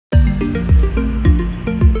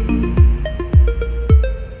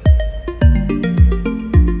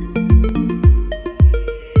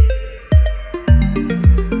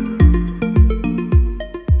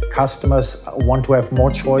Customers want to have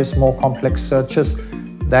more choice, more complex searches.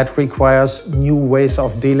 That requires new ways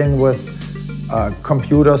of dealing with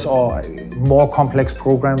computers or more complex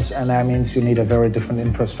programs, and that means you need a very different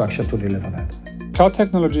infrastructure to deliver that. Cloud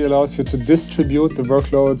technology allows you to distribute the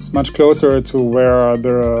workloads much closer to where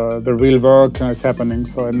the real work is happening.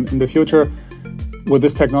 So in the future, with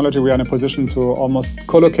this technology, we are in a position to almost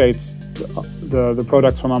co-locate the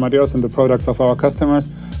products from Amadeus and the products of our customers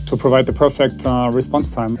to provide the perfect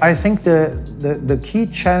response time. I think the key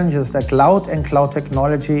challenges that cloud and cloud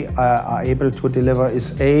technology are able to deliver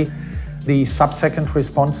is the sub-second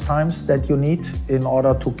response times that you need in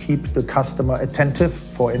order to keep the customer attentive,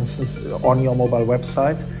 for instance, on your mobile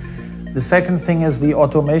website. The second thing is the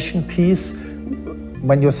automation piece.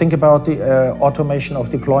 When you think about the automation of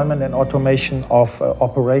deployment and automation of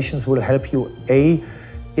operations will help you,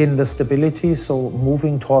 in the stability, so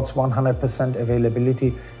moving towards 100%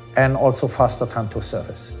 availability, and also faster time to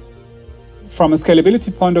service. From a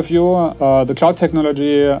scalability point of view, the cloud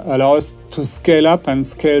technology allows to scale up and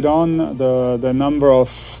scale down the number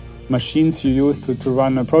of machines you use to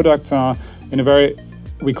run a product in a very,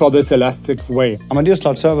 we call this, elastic way. Amadeus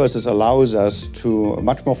Cloud Services allows us to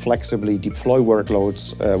much more flexibly deploy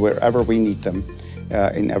workloads wherever we need them,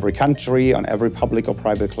 in every country, on every public or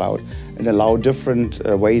private cloud, and allow different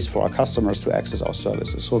ways for our customers to access our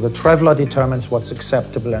services. So the traveler determines what's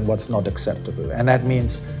acceptable and what's not acceptable. And that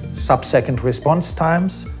means sub-second response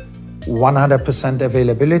times, 100%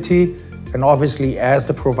 availability, and obviously as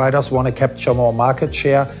the providers want to capture more market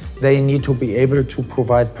share, they need to be able to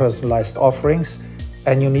provide personalized offerings,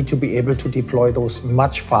 and you need to be able to deploy those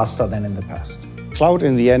much faster than in the past. Cloud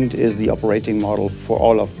in the end is the operating model for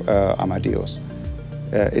all of Amadeus.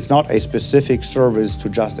 It's not a specific service to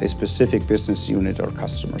just a specific business unit or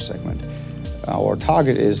customer segment. Our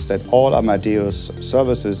target is that all Amadeus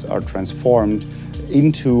services are transformed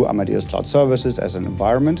into Amadeus Cloud Services as an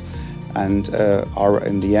environment and are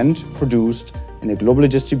in the end produced in a globally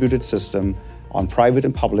distributed system on private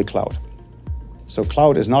and public cloud. So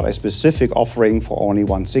cloud is not a specific offering for only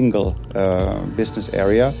one single business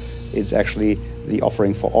area. It's actually the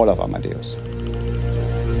offering for all of Amadeus.